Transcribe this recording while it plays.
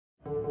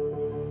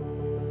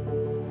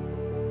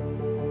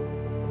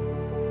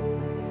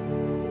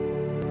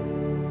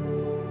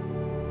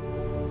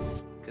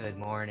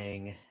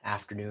morning,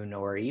 afternoon,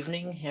 or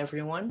evening,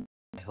 everyone.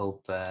 I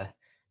hope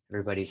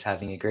everybody's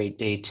having a great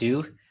day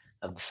too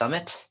of the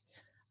summit.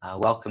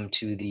 Welcome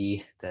to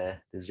the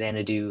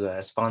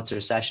Xanadu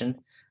sponsor session.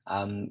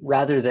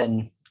 Rather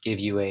than give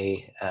you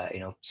a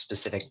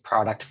specific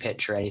product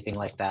pitch or anything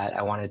like that,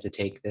 I wanted to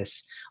take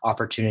this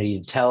opportunity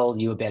to tell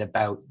you a bit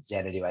about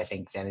Xanadu. I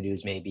think Xanadu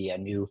is maybe a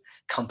new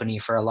company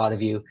for a lot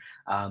of you.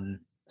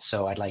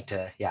 So I'd like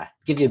to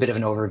give you a bit of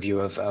an overview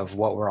of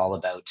what we're all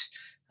about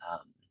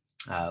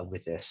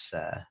with this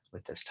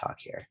talk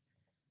here.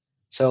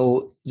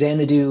 So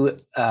Xanadu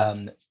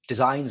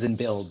designs and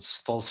builds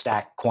full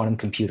stack quantum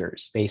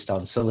computers based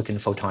on silicon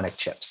photonic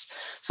chips.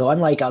 So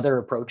unlike other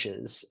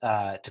approaches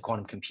to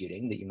quantum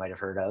computing that you might have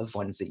heard of,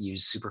 ones that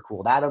use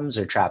supercooled atoms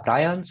or trapped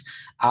ions,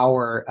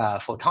 our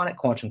photonic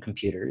quantum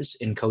computers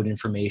encode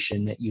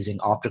information using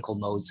optical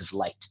modes of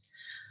light.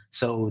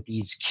 So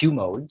these Q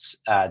modes,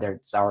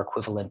 that's our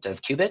equivalent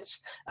of qubits,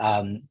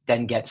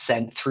 then get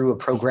sent through a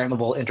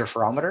programmable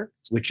interferometer,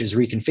 which is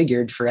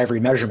reconfigured for every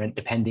measurement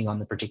depending on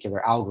the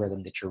particular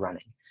algorithm that you're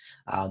running.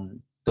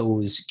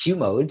 Those Q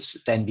modes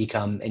then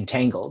become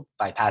entangled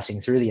by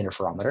passing through the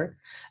interferometer,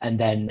 and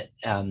then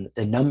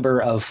the number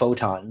of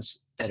photons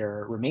that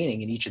are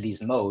remaining in each of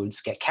these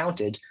modes get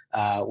counted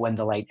when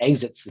the light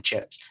exits the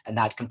chip, and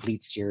that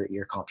completes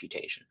your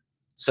computation.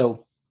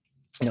 So,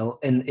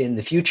 in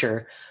the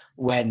future,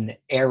 when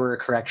error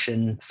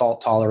correction,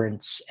 fault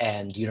tolerance,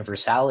 and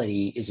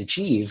universality is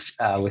achieved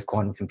with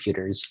quantum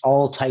computers,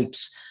 all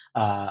types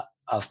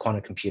of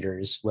quantum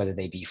computers, whether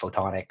they be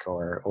photonic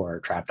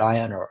or trapped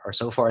ion or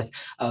so forth,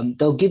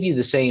 they'll give you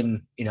the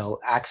same,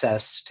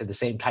 access to the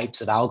same types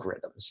of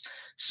algorithms.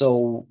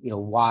 So,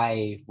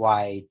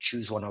 why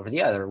choose one over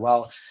the other?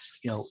 Well,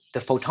 the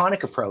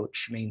photonic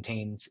approach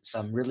maintains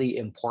some really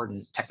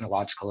important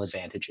technological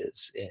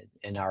advantages,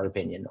 in our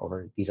opinion,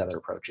 over these other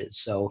approaches.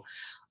 So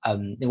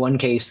in one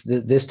case,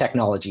 this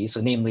technology,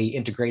 so namely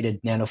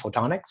integrated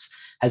nanophotonics,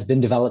 has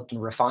been developed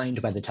and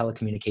refined by the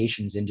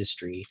telecommunications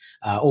industry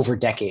over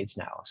decades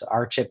now. So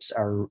our chips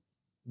are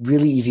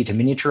really easy to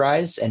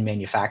miniaturize and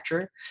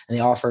manufacture, and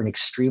they offer an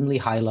extremely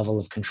high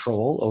level of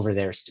control over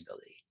their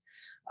stability.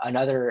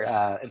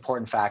 Another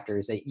important factor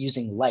is that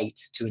using light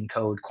to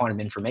encode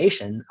quantum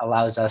information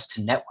allows us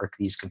to network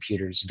these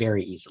computers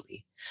very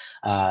easily.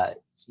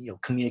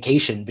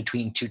 Communication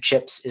between two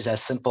chips is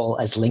as simple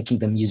as linking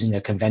them using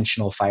a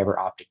conventional fiber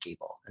optic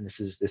cable, and this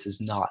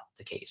is not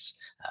the case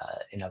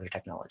in other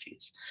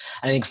technologies.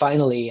 I think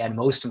finally, and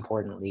most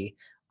importantly,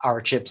 our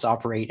chips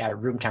operate at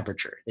room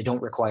temperature. They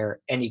don't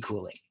require any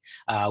cooling,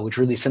 which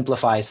really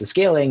simplifies the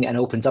scaling and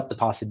opens up the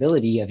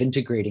possibility of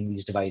integrating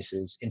these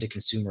devices into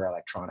consumer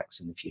electronics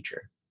in the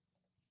future.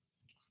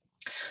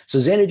 So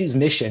Xanadu's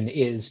mission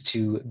is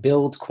to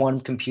build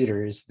quantum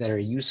computers that are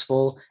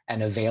useful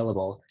and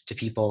available to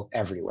people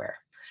everywhere.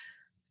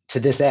 To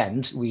this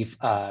end, we've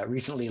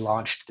recently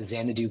launched the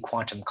Xanadu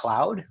Quantum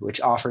Cloud,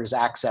 which offers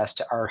access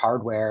to our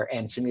hardware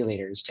and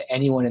simulators to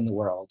anyone in the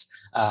world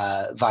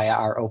via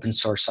our open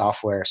source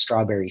software,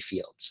 Strawberry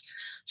Fields.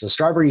 So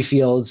Strawberry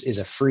Fields is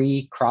a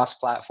free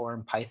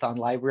cross-platform Python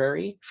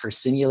library for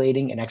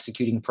simulating and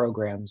executing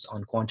programs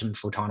on quantum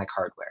photonic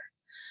hardware.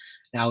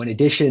 Now, in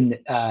addition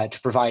to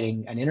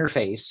providing an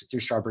interface through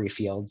Strawberry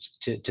Fields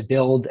to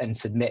build and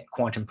submit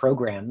quantum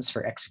programs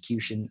for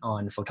execution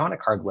on photonic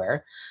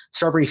hardware,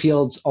 Strawberry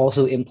Fields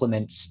also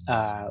implements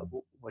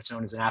what's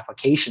known as an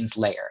applications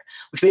layer,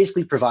 which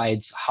basically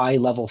provides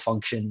high-level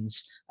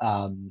functions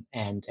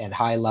and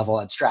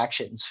high-level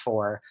abstractions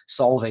for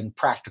solving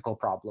practical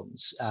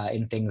problems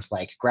in things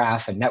like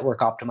graph and network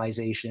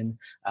optimization,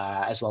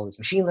 as well as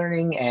machine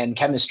learning and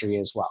chemistry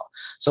as well.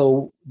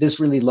 So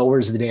this really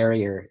lowers the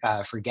barrier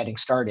for getting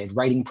started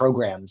writing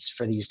programs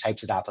for these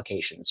types of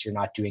applications. You're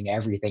not doing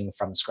everything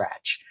from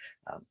scratch.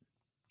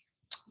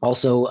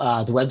 Also,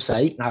 the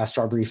website,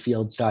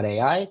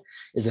 strawberryfields.ai,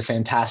 is a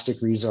fantastic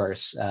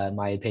resource, in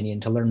my opinion,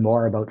 to learn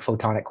more about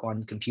photonic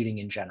quantum computing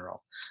in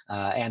general,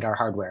 and our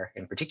hardware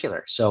in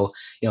particular. So,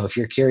 if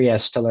you're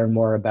curious to learn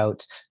more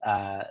about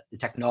the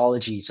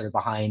technology sort of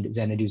behind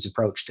Xanadu's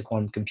approach to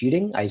quantum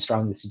computing, I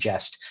strongly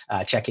suggest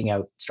checking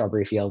out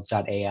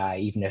strawberryfields.ai,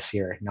 even if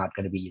you're not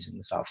going to be using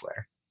the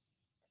software.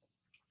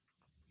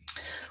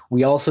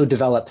 We also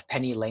develop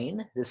Penny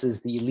Lane. This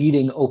is the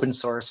leading open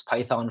source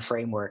Python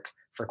framework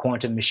for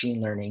quantum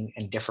machine learning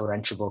and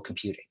differentiable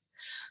computing.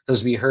 So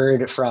as we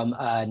heard from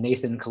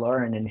Nathan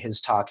Kaloran in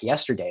his talk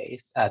yesterday,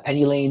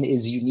 Penny Lane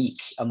is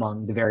unique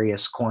among the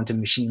various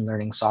quantum machine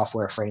learning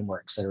software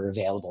frameworks that are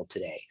available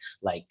today,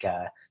 like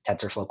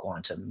TensorFlow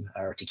Quantum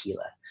or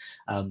Tequila.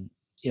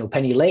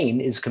 Penny Lane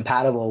is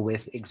compatible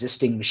with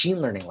existing machine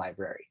learning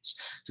libraries.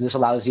 So this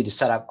allows you to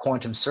set up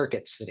quantum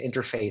circuits that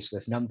interface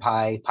with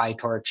NumPy,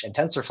 PyTorch, and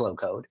TensorFlow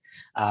code,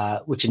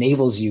 which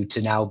enables you to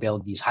now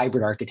build these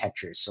hybrid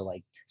architectures. So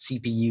like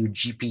CPU,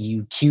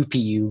 GPU,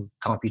 QPU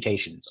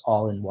computations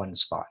all in one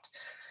spot.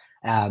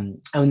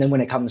 And then when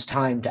it comes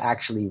time to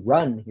actually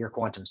run your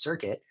quantum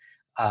circuit,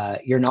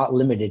 you're not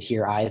limited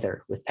here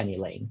either with Penny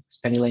Lane.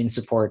 Penny Lane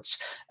supports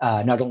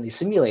not only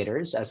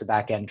simulators as a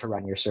backend to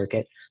run your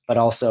circuit, but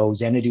also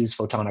Xanadu's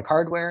photonic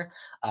hardware,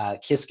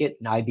 Qiskit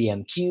and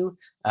IBM Q,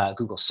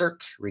 Google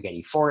Circ,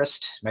 Rigetti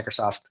Forest,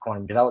 Microsoft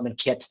Quantum Development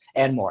Kit,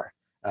 and more.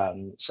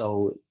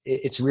 So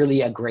it's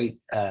really a great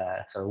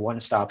sort of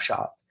one-stop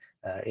shop,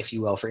 if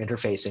you will, for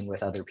interfacing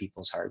with other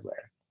people's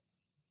hardware.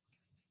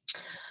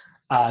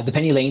 The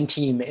Penny Lane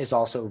team is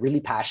also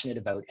really passionate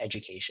about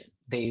education.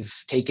 They've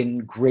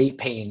taken great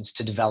pains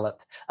to develop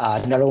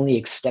not only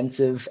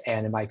extensive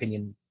and, in my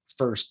opinion,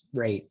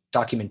 first-rate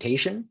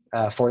documentation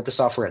for the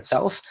software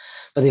itself,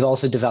 but they've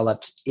also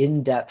developed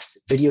in-depth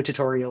video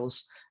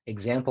tutorials,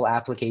 example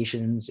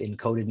applications in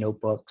coded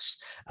notebooks,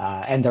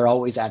 and they're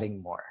always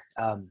adding more.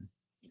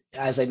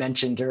 As I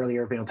mentioned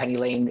earlier, Penny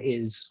Lane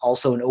is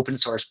also an open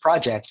source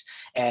project,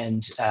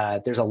 and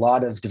there's a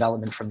lot of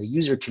development from the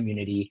user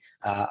community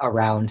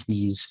around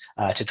these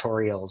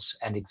tutorials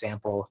and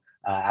example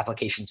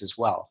applications as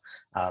well,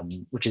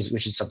 which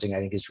is something I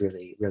think is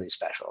really, really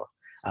special.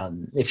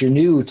 If you're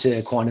new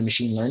to quantum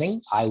machine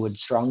learning, I would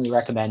strongly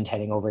recommend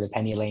heading over to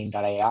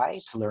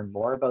pennylane.ai to learn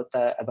more about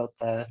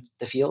the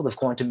field of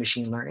quantum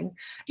machine learning.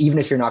 Even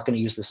if you're not going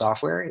to use the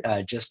software,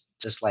 just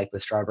like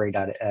with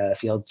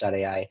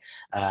strawberry.fields.ai,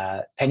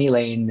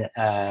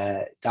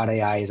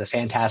 pennylane.ai is a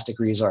fantastic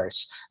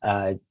resource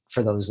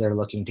for those that are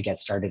looking to get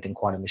started in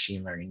quantum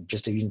machine learning,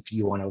 just if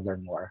you want to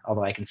learn more.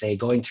 Although I can say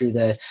going through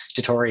the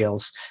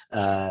tutorials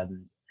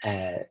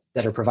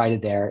that are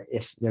provided there,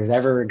 if there's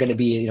ever going to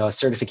be a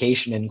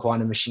certification in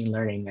quantum machine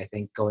learning, I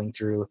think going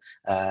through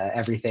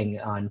everything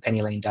on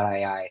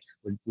pennylane.ai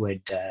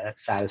would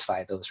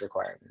satisfy those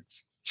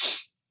requirements.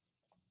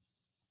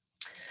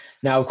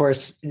 Now, of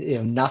course,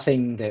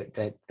 nothing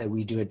that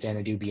we do at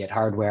Xanadu, be it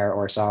hardware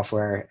or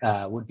software,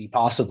 would be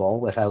possible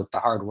without the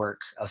hard work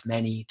of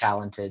many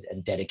talented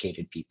and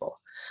dedicated people.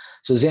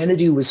 So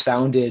Xanadu was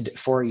founded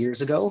 4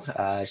 years ago,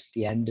 at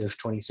the end of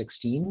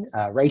 2016,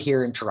 right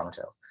here in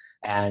Toronto.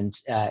 And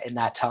in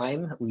that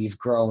time, we've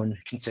grown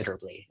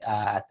considerably.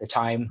 At the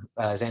time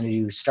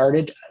Xanadu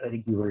started, I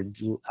think we were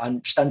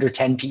just under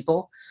 10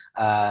 people.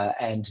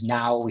 And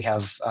now we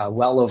have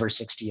well over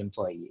 60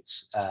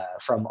 employees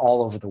from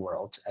all over the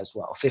world as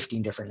well.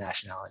 15 different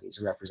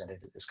nationalities are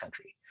represented in this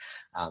country.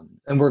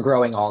 And we're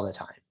growing all the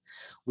time.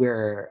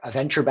 We're a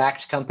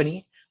venture-backed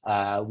company.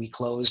 We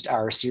closed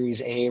our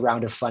Series A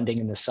round of funding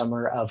in the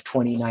summer of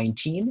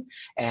 2019.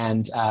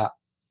 And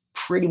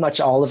pretty much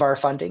all of our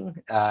funding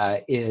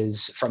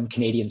is from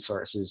Canadian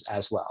sources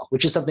as well,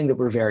 which is something that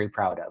we're very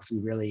proud of. We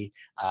really,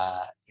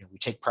 we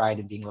take pride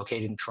in being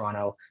located in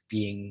Toronto,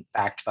 being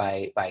backed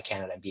by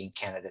Canada, and being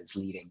Canada's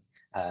leading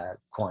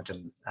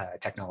quantum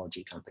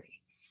technology company.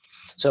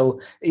 So,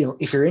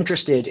 if you're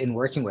interested in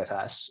working with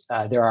us,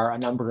 there are a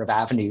number of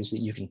avenues that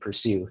you can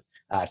pursue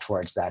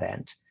towards that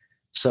end.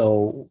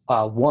 So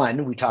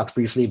one, we talked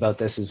briefly about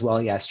this as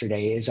well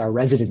yesterday, is our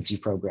residency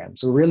program.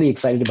 So we're really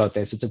excited about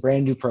this. It's a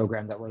brand new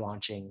program that we're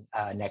launching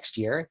next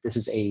year. This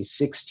is a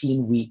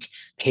 16-week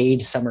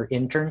paid summer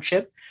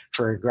internship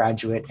for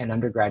graduate and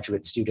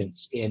undergraduate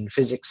students in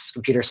physics,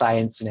 computer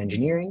science, and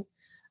engineering.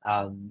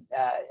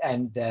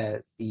 And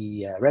the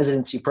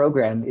residency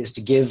program is to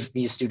give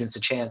these students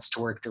a chance to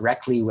work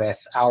directly with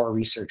our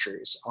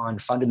researchers on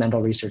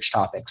fundamental research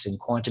topics in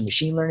quantum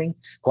machine learning,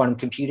 quantum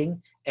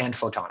computing, and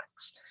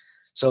photonics.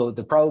 So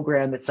the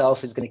program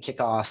itself is going to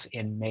kick off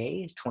in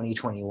May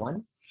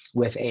 2021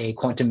 with a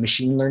quantum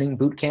machine learning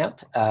bootcamp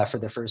for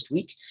the first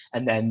week,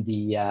 and then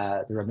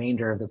the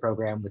remainder of the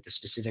program with the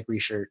specific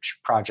research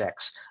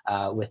projects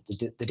with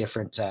the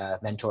different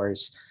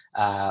mentors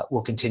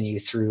will continue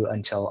through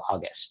until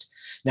August.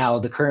 Now,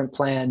 the current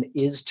plan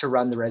is to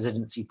run the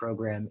residency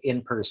program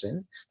in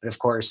person, but of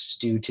course,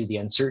 due to the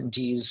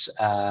uncertainties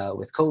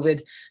with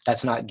COVID,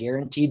 that's not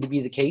guaranteed to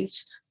be the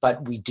case,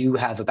 but we do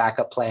have a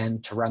backup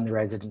plan to run the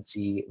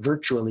residency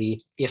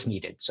virtually if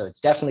needed. So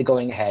it's definitely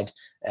going ahead,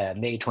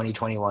 May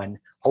 2021,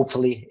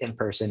 hopefully in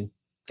person.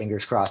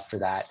 Fingers crossed for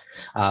that.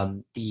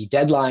 The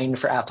deadline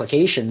for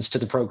applications to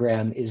the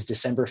program is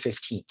December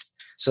 15th.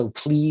 So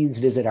please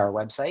visit our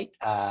website,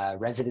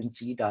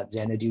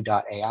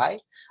 residency.xanadu.ai,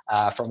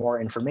 for more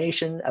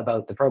information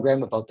about the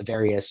program, about the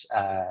various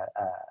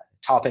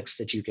topics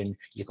that you can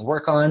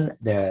work on.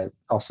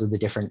 Also the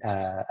different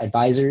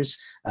advisors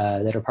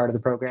that are part of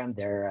the program.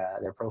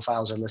 Their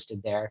profiles are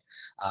listed there.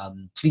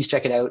 Please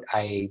check it out.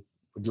 I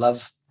would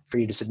love for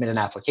you to submit an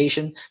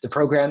application. The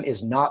program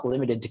is not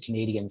limited to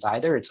Canadians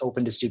either. It's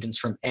open to students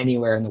from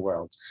anywhere in the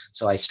world.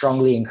 So I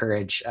strongly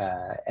encourage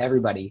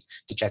everybody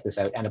to check this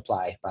out and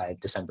apply by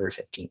December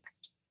 15th.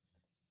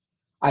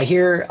 I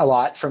hear a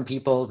lot from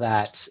people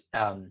that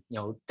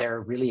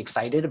they're really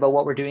excited about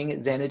what we're doing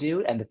at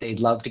Xanadu and that they'd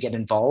love to get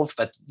involved,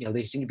 but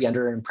they seem to be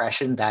under an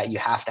impression that you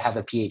have to have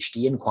a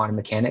PhD in quantum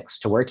mechanics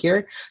to work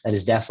here. That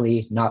is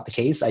definitely not the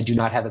case. I do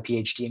not have a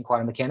PhD in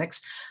quantum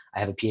mechanics. I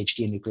have a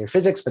PhD in nuclear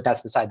physics, but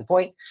that's beside the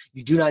point.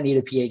 You do not need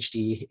a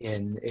PhD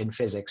in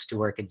physics to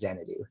work at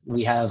Xanadu.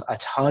 We have a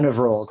ton of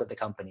roles at the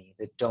company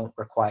that don't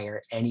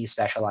require any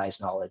specialized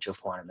knowledge of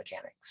quantum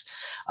mechanics.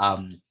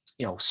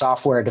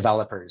 software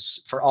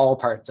developers for all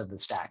parts of the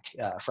stack,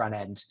 front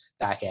end,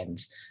 back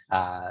end,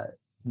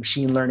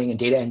 machine learning and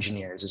data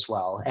engineers as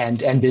well,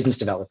 and business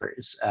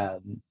developers.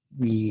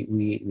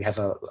 We have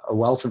a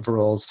wealth of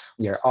roles.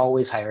 We are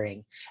always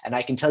hiring, and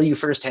I can tell you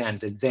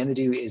firsthand that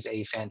Xanadu is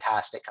a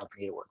fantastic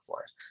company to work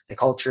for. The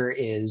culture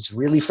is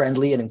really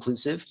friendly and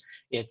inclusive.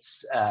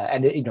 It's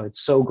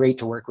so great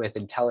to work with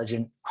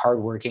intelligent,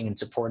 hardworking, and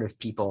supportive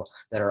people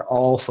that are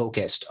all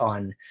focused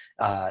on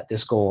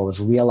this goal of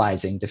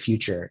realizing the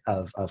future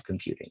of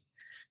computing.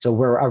 So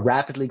we're a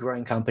rapidly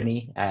growing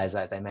company, as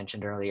I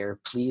mentioned earlier.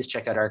 Please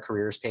check out our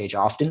careers page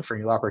often for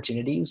new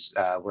opportunities.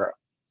 We're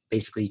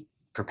basically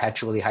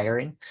perpetually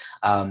hiring,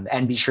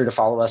 and be sure to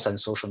follow us on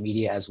social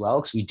media as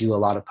well, because we do a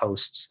lot of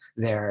posts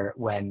there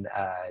when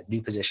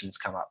new positions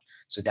come up.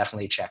 So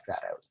definitely check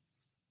that out.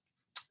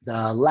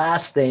 The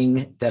last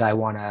thing that I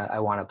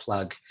wanna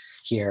plug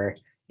here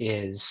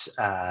is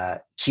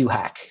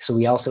QHack. So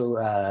we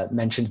also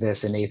mentioned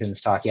this in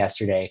Nathan's talk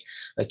yesterday.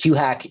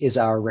 QHack is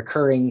our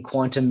recurring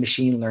quantum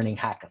machine learning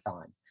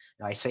hackathon.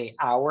 Now I say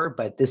our,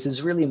 but this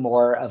is really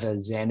more of a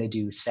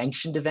Xanadu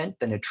sanctioned event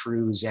than a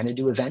true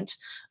Xanadu event,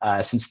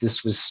 since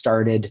this was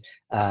started,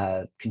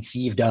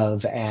 conceived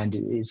of, and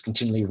is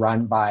continually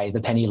run by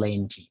the Penny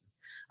Lane team.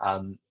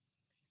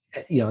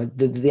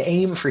 The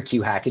aim for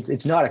QHack,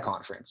 it's not a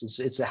conference,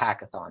 it's a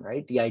hackathon,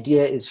 right? The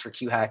idea is for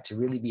QHack to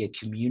really be a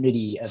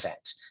community event,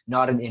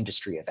 not an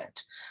industry event.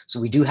 So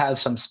we do have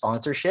some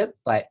sponsorship,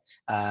 but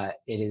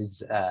it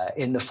is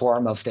in the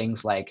form of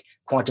things like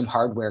quantum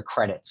hardware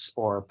credits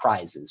or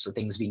prizes, so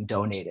things being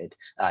donated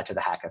to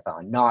the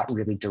hackathon, not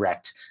really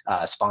direct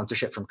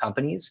sponsorship from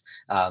companies.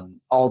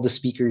 All the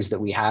speakers that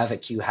we have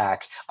at QHack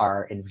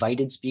are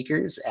invited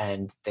speakers,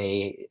 and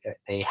they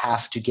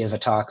have to give a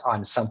talk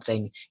on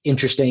something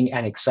interesting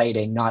and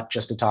exciting, not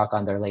just a talk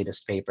on their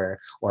latest paper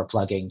or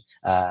plugging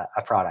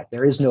a product.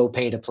 There is no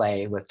pay to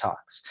play with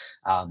talks.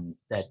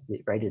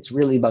 Right? It's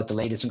really about the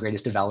latest and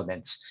greatest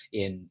developments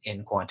in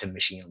quantum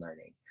machine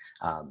learning.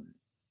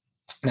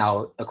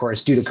 Now, of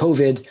course, due to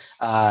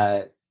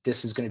COVID,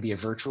 this is going to be a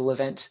virtual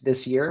event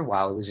this year,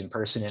 while it was in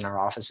person in our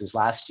offices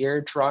last year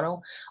in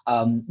Toronto,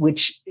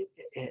 which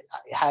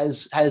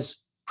has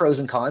pros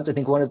and cons. I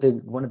think one of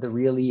the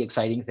really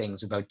exciting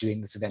things about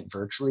doing this event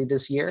virtually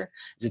this year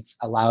is it's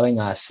allowing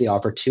us the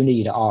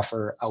opportunity to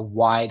offer a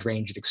wide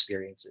range of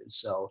experiences.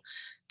 So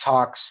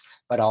talks,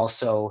 but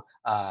also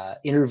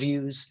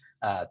interviews,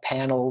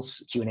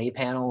 panels, Q&A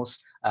panels,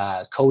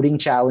 coding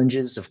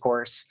challenges, of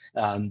course,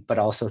 but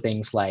also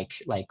things like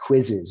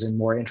quizzes and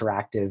more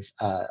interactive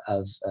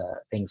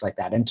things like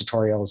that, and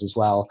tutorials as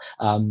well.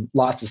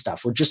 Lots of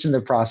stuff. We're just in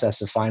the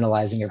process of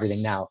finalizing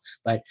everything now,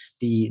 but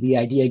the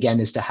idea again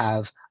is to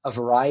have a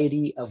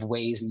variety of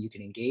ways that you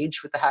can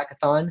engage with the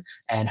hackathon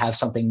and have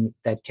something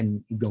that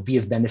can be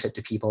of benefit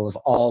to people of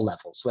all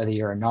levels, whether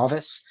you're a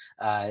novice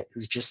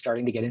who's just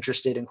starting to get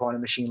interested in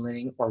quantum machine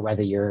learning, or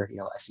whether you're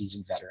a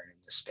seasoned veteran in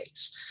this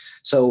space.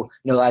 So,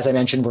 as I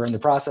mentioned, we're in the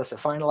process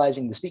of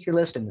finalizing the speaker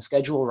list and the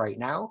schedule right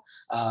now.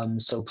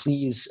 So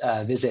please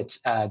visit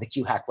the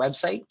QHack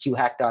website,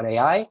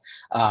 qhack.ai.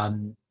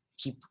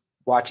 Keep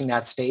watching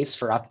that space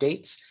for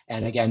updates.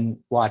 And again,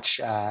 watch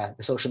the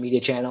social media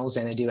channels,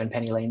 Xanadu and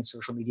Penny Lane's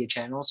social media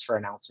channels, for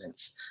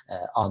announcements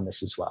on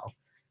this as well.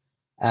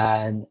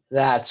 And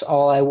that's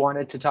all I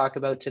wanted to talk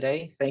about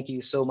today. Thank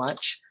you so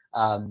much.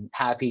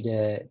 Happy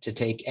to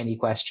take any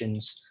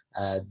questions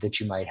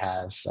that you might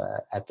have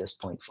at this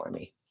point for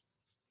me.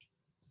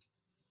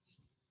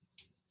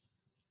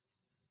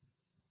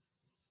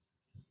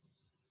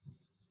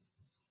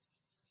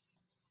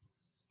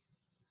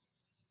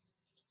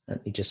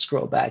 Let me just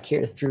scroll back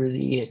here through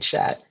the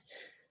chat.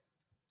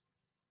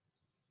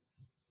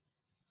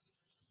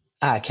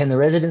 Can the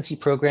residency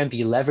program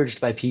be leveraged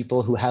by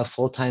people who have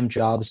full-time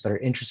jobs but are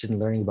interested in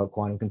learning about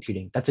quantum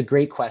computing? That's a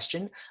great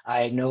question.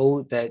 I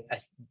know that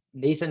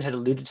Nathan had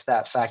alluded to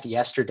that fact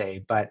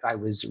yesterday, but I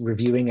was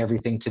reviewing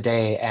everything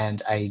today,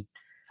 and I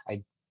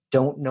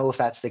don't know if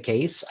that's the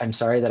case. I'm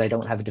sorry that I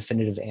don't have a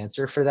definitive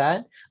answer for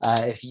that.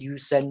 If you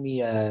send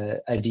me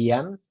a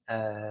DM,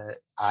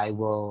 I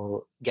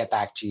will get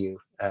back to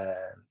you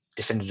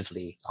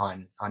definitively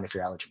on if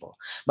you're eligible.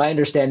 My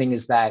understanding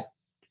is that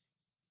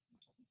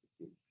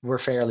we're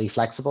fairly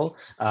flexible.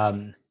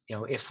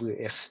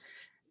 If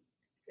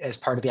as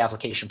part of the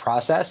application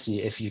process,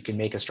 if you can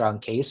make a strong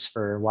case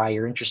for why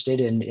you're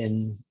interested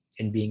in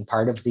being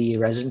part of the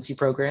residency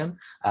program,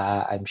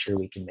 I'm sure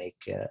we can make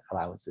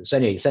allowances. So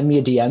anyway, send me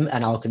a DM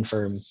and I'll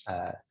confirm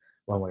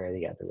one way or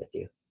the other with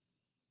you.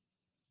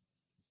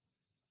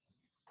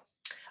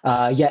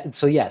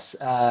 So yes,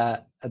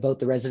 about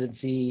the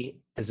residency,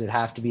 does it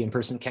have to be in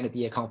person? Can it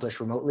be accomplished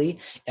remotely?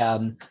 I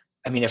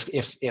mean,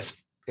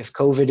 if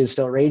COVID is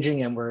still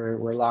raging and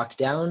we're locked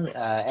down,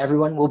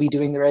 everyone will be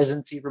doing the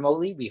residency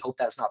remotely. We hope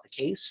that's not the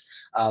case.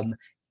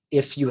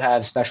 If you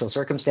have special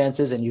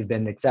circumstances and you've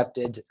been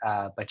accepted,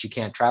 but you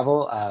can't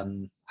travel,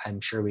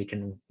 I'm sure we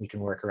can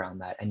work around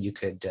that, and you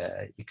could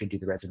do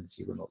the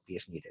residency remotely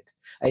if needed.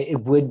 It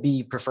would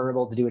be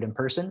preferable to do it in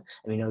person.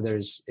 I mean,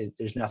 there's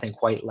nothing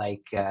quite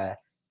like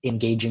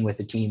engaging with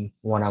the team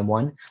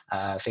one-on-one,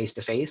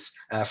 face-to-face,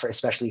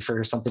 especially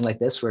for something like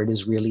this where it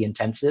is really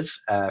intensive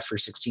for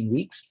 16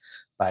 weeks,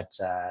 but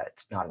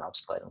it's not an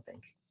obstacle, I don't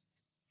think.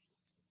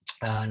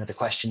 Another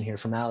question here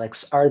from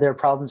Alex. Are there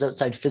problems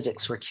outside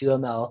physics where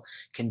QML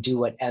can do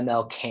what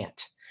ML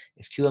can't?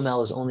 If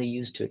QML is only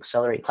used to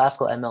accelerate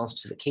classical ML in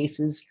specific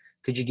cases,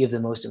 could you give the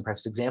most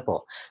impressive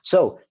example?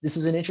 So this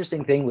is an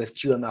interesting thing with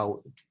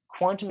QML.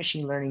 Quantum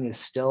machine learning is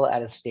still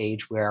at a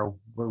stage where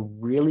we're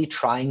really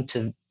trying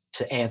to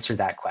answer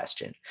that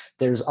question.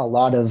 There's a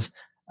lot of,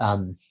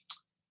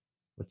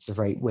 what's the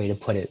right way to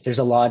put it? There's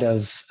a lot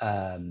of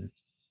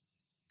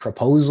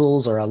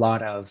proposals or a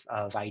lot of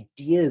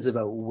ideas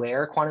about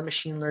where quantum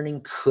machine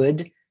learning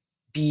could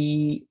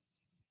be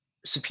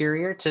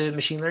superior to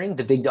machine learning.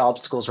 The big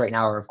obstacles right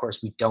now are, of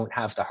course, we don't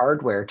have the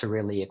hardware to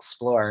really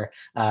explore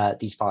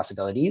these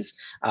possibilities.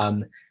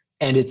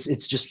 And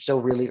it's just still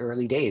really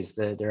early days.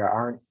 There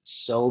aren't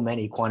so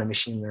many quantum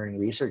machine learning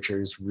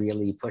researchers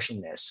really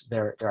pushing this.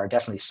 There are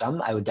definitely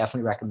some. I would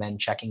definitely recommend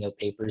checking out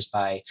papers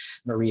by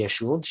Maria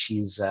Schuld.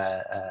 She's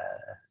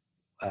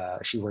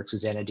she works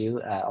with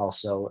Xanadu,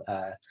 also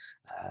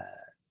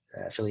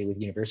affiliated with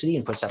the university,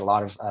 and puts out a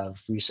lot of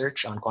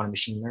research on quantum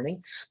machine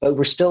learning. But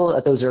we're still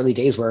at those early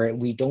days where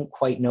we don't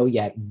quite know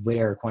yet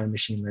where quantum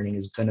machine learning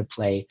is going to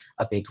play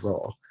a big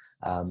role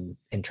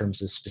in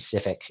terms of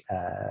specific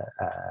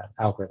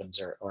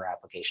algorithms or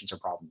applications or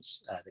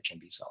problems that can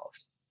be solved.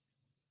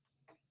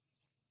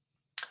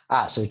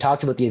 So we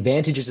talked about the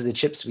advantages of the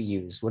chips we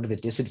use. What are the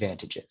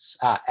disadvantages?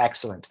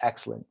 Excellent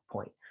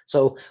point.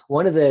 So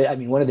one of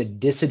the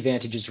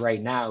disadvantages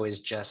right now is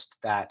just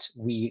that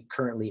we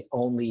currently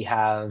only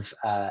have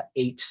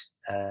 8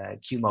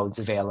 Q modes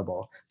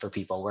available for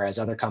people, whereas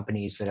other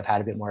companies that have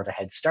had a bit more of a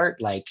head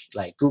start, like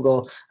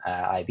Google,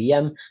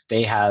 IBM,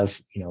 they have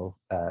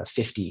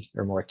 50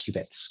 or more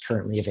qubits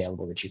currently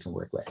available that you can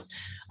work with.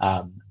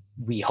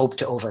 We hope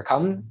to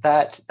overcome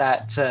that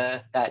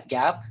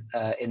gap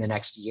in the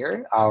next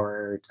year.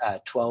 Our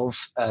 12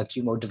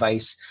 Q mode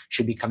device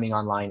should be coming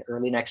online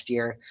early next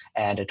year,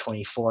 and a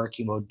 24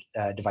 Q mode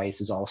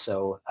device is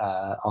also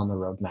on the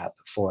roadmap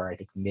for, I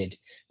think, mid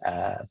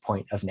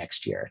point of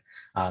next year.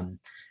 I'm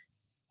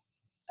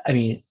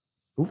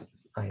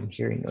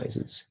hearing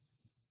noises.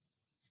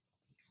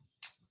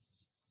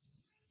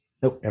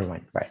 Nope, never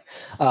mind. Right.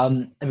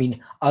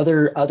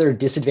 Other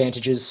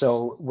disadvantages.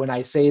 So when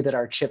I say that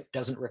our chip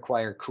doesn't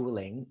require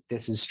cooling,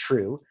 this is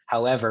true.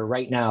 However,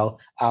 right now,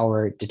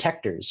 our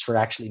detectors for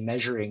actually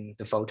measuring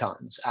the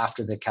photons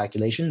after the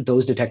calculation,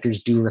 those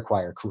detectors do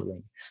require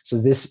cooling.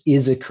 So this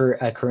is a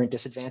current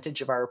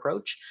disadvantage of our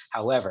approach.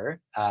 However,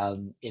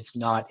 it's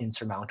not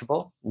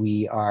insurmountable.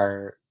 We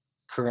are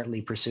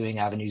currently pursuing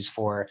avenues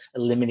for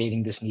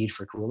eliminating this need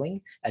for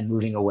cooling and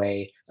moving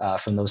away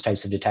from those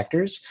types of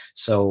detectors.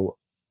 So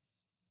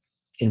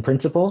in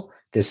principle,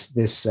 this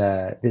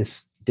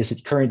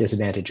current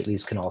disadvantage at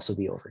least can also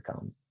be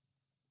overcome.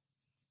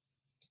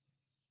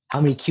 How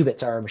many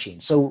qubits are our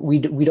machine? So we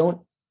don't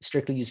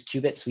strictly use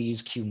qubits, we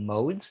use Q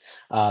modes.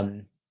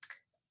 I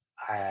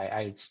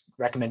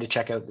recommend to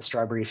check out the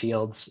Strawberry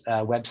Fields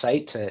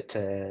website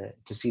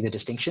to see the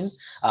distinction.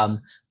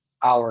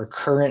 Our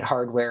current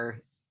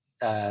hardware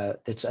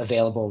that's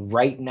available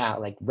right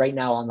now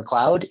on the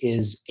cloud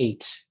is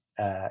 8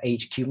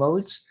 Q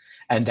modes.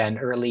 And then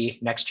early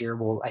next year,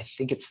 I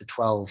think it's the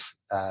 12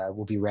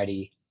 will be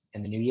ready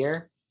in the new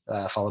year,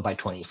 followed by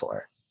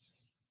 24.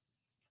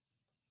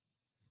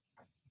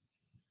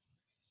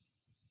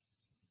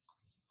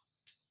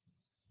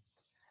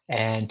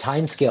 And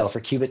timescale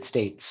for qubit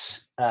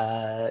states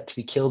to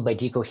be killed by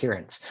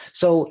decoherence.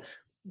 So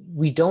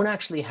we don't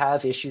actually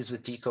have issues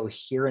with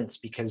decoherence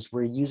because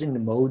we're using the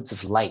modes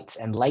of light,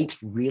 and light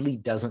really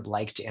doesn't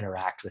like to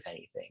interact with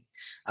anything.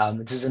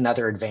 This is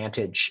another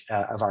advantage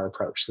of our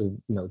approach. So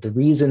the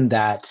reason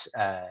that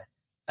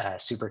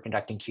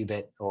superconducting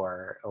qubit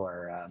or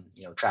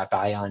trapped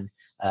ion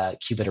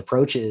qubit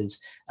approaches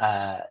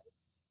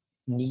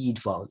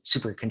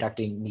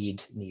superconducting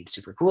need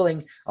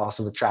supercooling.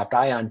 Also with trapped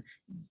ion,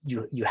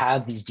 you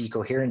have these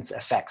decoherence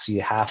effects, so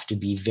you have to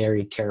be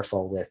very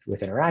careful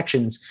with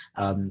interactions.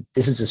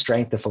 This is a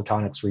strength of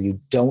photonics where you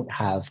don't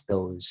have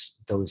those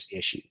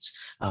issues.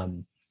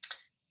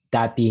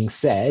 That being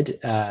said,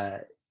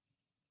 I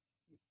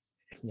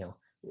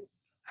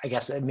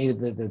guess maybe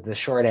the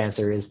short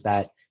answer is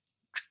that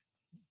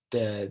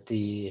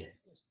the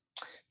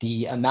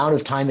amount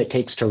of time it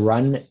takes to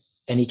run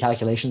any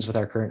calculations with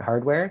our current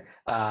hardware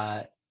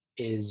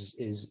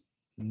is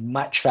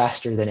much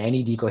faster than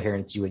any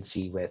decoherence you would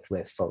see with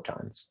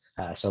photons.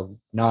 So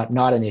not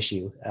an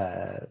issue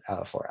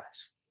for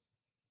us.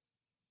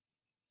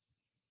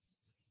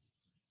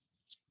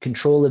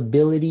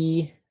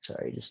 Controllability,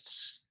 sorry,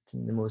 just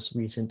the most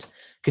recent.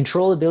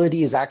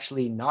 Controllability is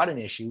actually not an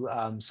issue.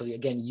 So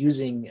again,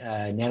 using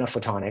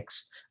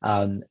nanophotonics,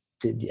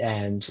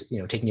 and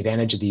taking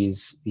advantage of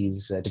these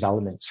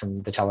developments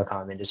from the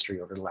telecom industry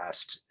over the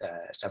last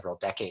several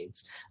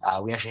decades,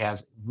 we actually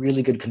have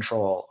really good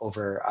control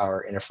over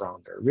our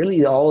interferometer.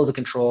 Really, all of the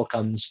control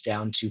comes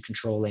down to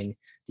controlling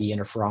the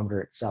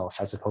interferometer itself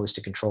as opposed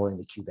to controlling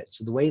the qubits.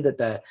 So the way that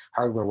the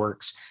hardware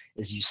works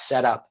is you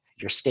set up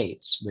your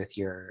states with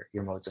your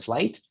modes of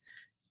light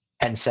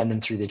and send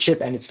them through the chip.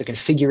 And it's the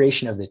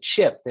configuration of the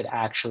chip that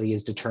actually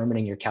is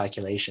determining your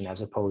calculation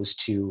as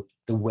opposed to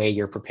the way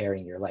you're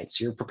preparing your light.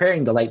 So you're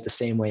preparing the light the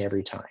same way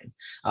every time.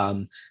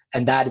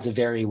 And that is a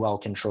very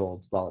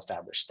well-controlled,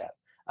 well-established step.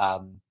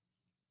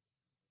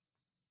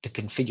 The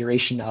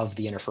configuration of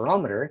the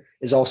interferometer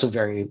is also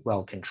very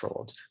well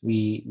controlled.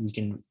 We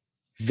can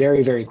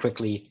very, very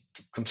quickly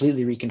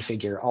completely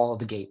reconfigure all of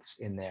the gates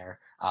in there.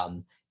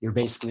 You're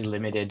basically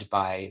limited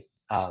by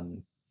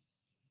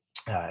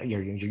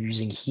you're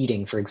using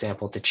heating, for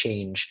example, to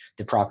change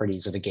the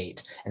properties of a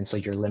gate. And so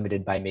you're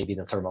limited by maybe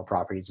the thermal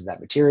properties of that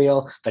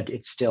material, but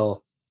it's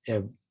still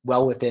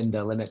well within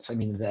the limits. I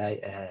mean,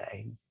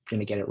 I'm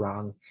going to get it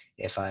wrong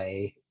if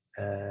I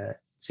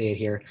say it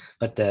here,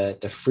 but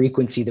the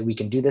frequency that we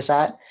can do this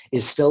at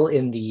is still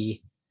in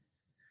the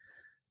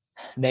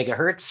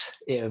megahertz.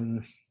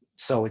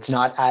 So it's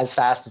not as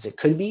fast as it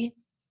could be,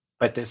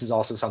 but this is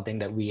also something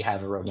that we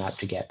have a roadmap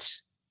to get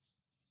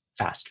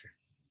faster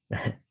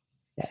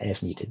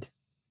if needed.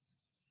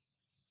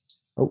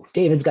 Oh,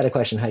 David's got a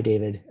question. Hi,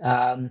 David.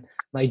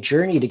 My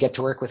journey to get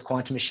to work with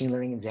quantum machine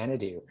learning in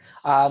Xanadu.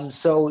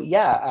 So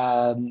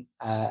yeah,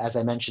 as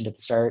I mentioned at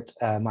the start,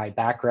 my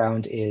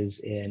background is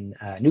in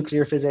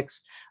nuclear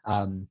physics.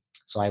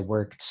 So I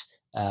worked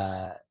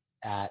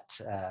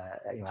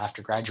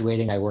after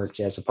graduating, I worked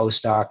as a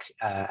postdoc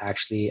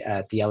actually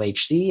at the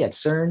LHC at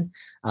CERN,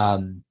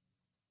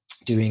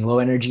 doing low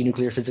energy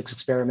nuclear physics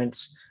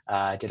experiments.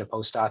 Did a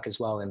postdoc as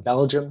well in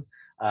Belgium,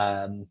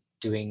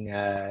 doing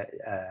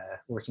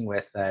working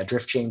with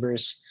drift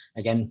chambers,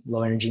 again,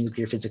 low energy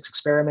nuclear physics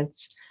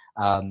experiments.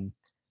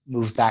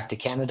 Moved back to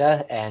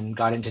Canada and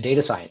got into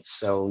data science.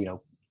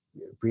 So,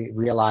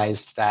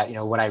 realized that,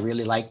 what I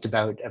really liked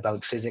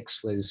about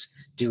physics was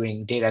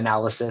doing data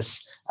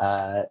analysis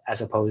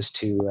as opposed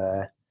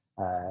to,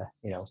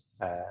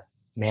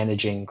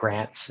 managing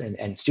grants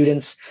and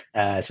students.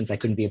 Since I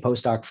couldn't be a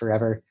postdoc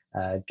forever,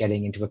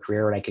 getting into a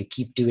career where I could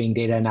keep doing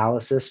data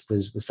analysis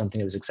was something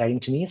that was exciting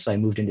to me. So I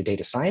moved into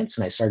data science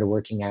and I started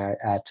working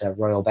at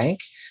Royal Bank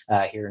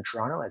here in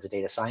Toronto as a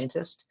data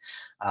scientist.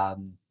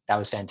 That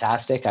was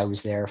fantastic. I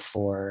was there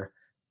for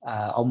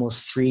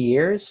almost 3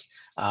 years.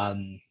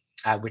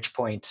 At which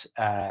point,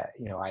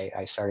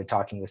 I started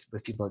talking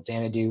with people at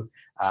Xanadu.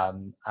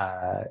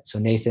 So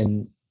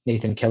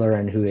Nathan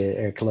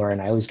Killoran,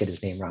 I always get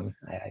his name wrong.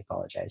 I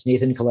apologize.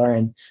 Nathan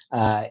Killoran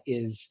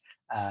is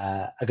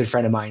a good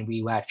friend of mine.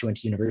 We actually went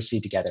to university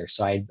together.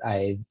 So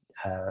I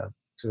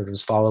sort of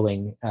was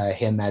following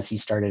him as he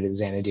started at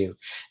Xanadu,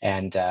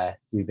 and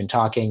we've been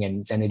talking.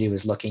 And Xanadu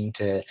was looking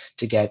to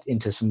get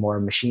into some more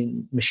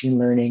machine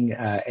learning,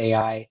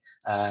 AI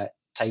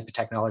type of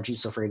technology.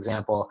 So for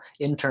example,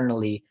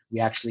 internally, we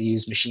actually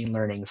use machine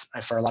learning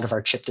for a lot of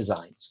our chip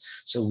designs.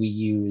 So we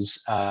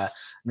use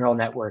neural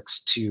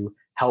networks to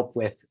help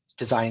with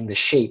designing the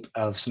shape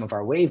of some of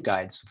our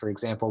waveguides. So for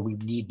example, we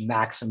need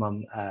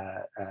maximum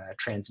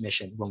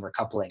transmission when we're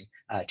coupling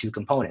two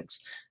components.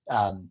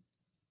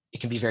 It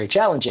can be very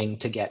challenging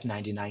to get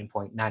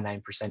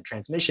 99.99%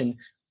 transmission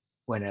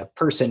when a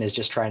person is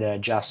just trying to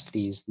adjust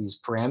these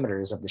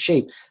parameters of the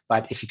shape.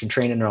 But if you can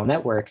train a neural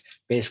network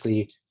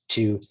basically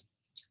to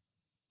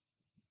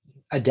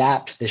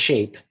adapt the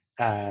shape,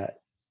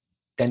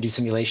 then do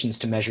simulations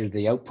to measure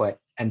the output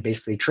and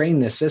basically train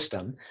this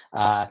system,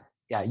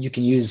 you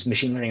can use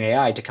machine learning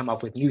AI to come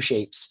up with new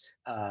shapes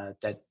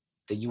that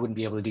you wouldn't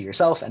be able to do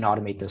yourself and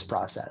automate this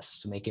process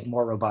to make it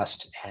more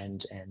robust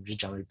and just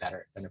generally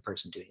better than a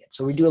person doing it.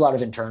 So we do a lot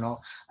of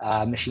internal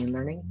machine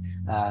learning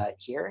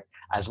here,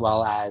 as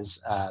well as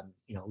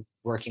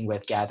working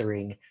with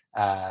gathering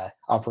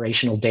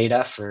operational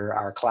data for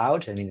our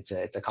cloud. I mean, it's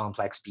a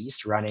complex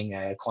beast running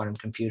a quantum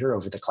computer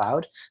over the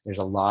cloud. There's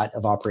a lot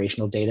of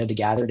operational data to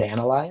gather, to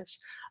analyze,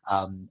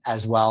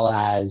 as well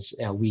as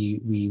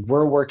we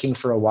were working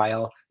for a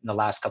while in the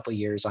last couple of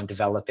years on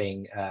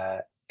developing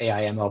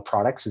AI ML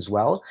products as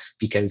well,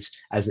 because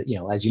as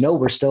you know,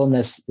 we're still in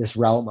this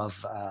realm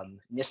of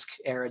NISQ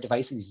era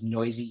devices, these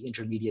noisy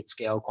intermediate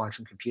scale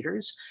quantum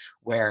computers,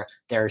 where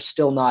they're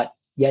still not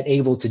yet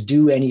able to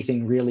do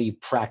anything really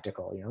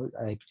practical.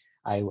 Like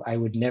I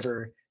would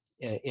never,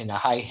 in a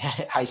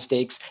high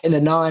stakes, in a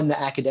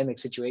non-academic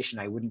situation,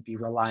 I wouldn't be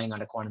relying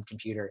on a quantum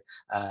computer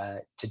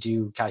to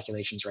do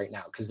calculations right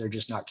now, because they're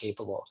just not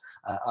capable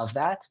of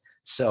that.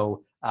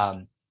 So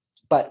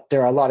but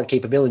there are a lot of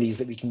capabilities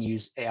that we can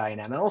use AI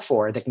and ML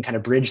for that can kind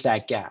of bridge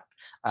that gap.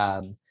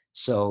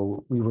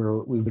 So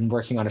we've been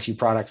working on a few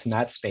products in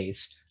that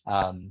space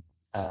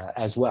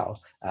as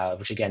well,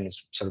 which again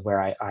is sort of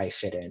where I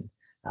fit in.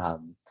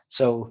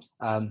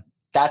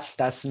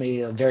 That's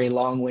maybe a very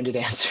long-winded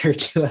answer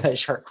to a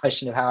short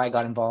question of how I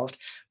got involved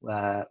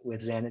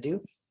with Xanadu.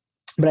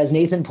 But as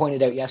Nathan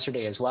pointed out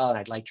yesterday as well, and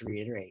I'd like to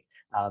reiterate,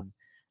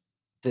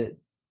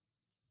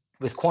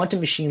 with quantum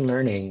machine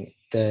learning,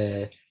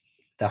 the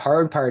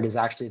hard part is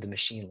actually the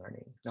machine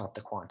learning, not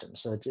the quantum.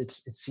 So it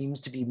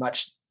seems to be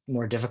much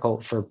more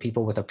difficult for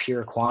people with a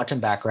pure quantum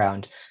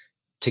background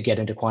to get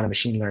into quantum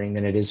machine learning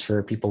than it is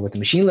for people with a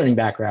machine learning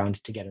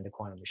background to get into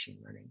quantum machine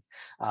learning.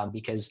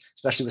 Because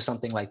especially with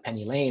something like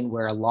Penny Lane,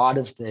 where a lot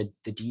of the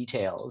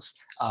details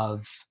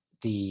of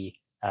the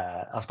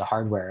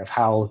hardware of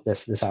how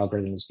this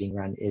algorithm is being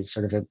run is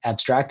sort of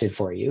abstracted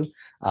for you,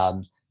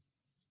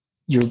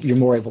 you're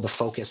more able to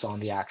focus on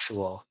the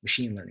actual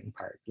machine learning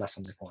part, less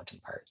on the quantum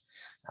part,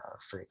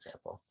 for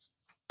example.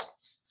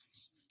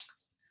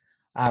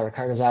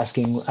 Ricardo's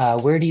asking,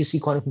 where do you see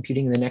quantum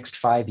computing in the next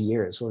 5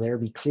 years? Will there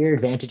be clear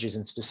advantages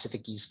in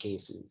specific use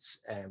cases?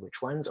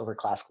 Which ones over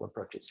classical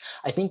approaches?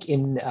 I think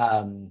in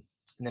the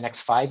next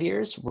 5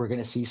 years, we're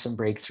going to see some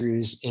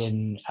breakthroughs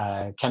in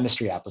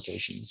chemistry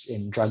applications,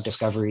 in drug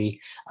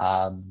discovery,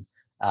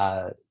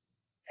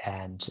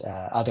 and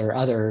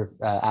other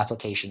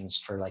applications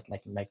for like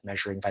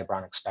measuring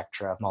vibronic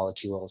spectra of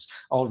molecules.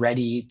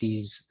 Already,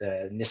 the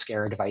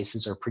NISC-era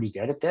devices are pretty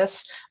good at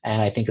this,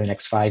 and I think in the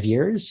next 5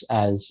 years,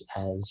 as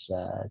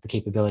the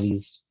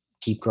capabilities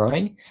keep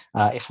growing,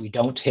 if we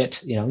don't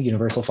hit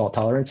universal fault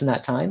tolerance in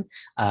that time,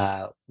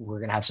 we're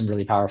going to have some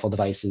really powerful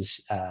devices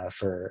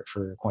for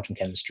quantum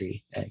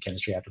chemistry and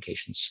chemistry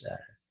applications.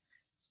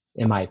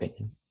 In my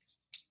opinion,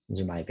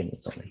 these are my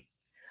opinions only.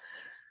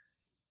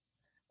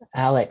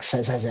 Alex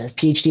has a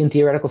PhD in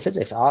theoretical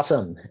physics.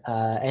 Awesome.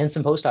 And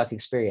some postdoc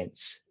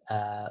experience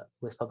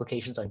with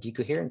publications on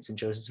decoherence and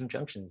Josephson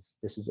junctions.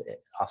 This is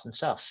awesome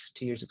stuff.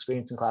 2 years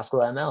experience in classical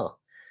ML.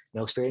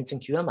 No experience in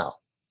QML.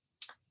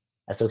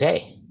 That's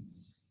okay.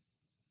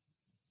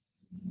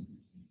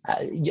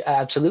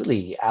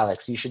 Absolutely,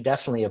 Alex. You should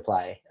definitely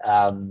apply.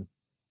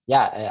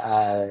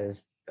 Yeah,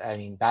 I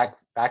mean,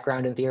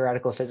 background in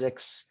theoretical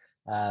physics.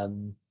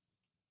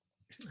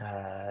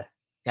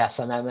 Yeah,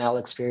 some ML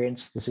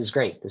experience. This is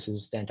great. This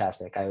is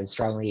fantastic. I would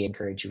strongly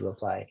encourage you to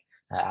apply,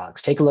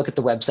 Alex. Take a look at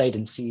the website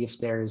and see if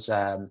there's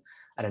an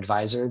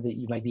advisor that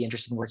you might be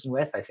interested in working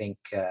with. I think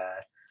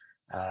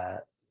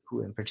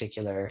who in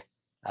particular,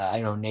 I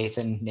know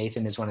Nathan.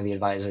 Nathan is one of the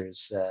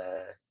advisors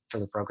for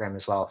the program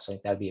as well. So I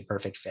think that'd be a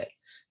perfect fit.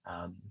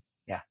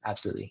 Yeah,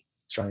 absolutely.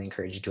 Strongly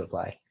encourage you to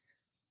apply.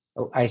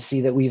 Oh, I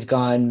see that we've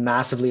gone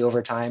massively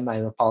over time. I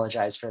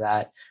apologize for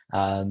that.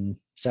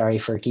 Sorry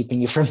for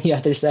keeping you from the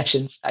other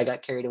sessions. I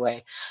got carried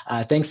away.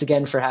 Thanks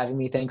again for having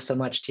me. Thanks so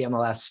much,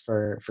 TMLS,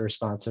 for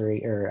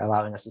sponsoring or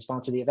allowing us to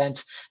sponsor the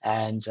event,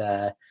 and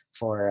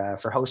for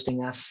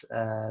hosting us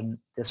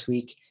this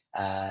week.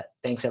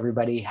 Thanks,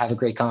 everybody. Have a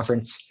great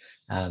conference.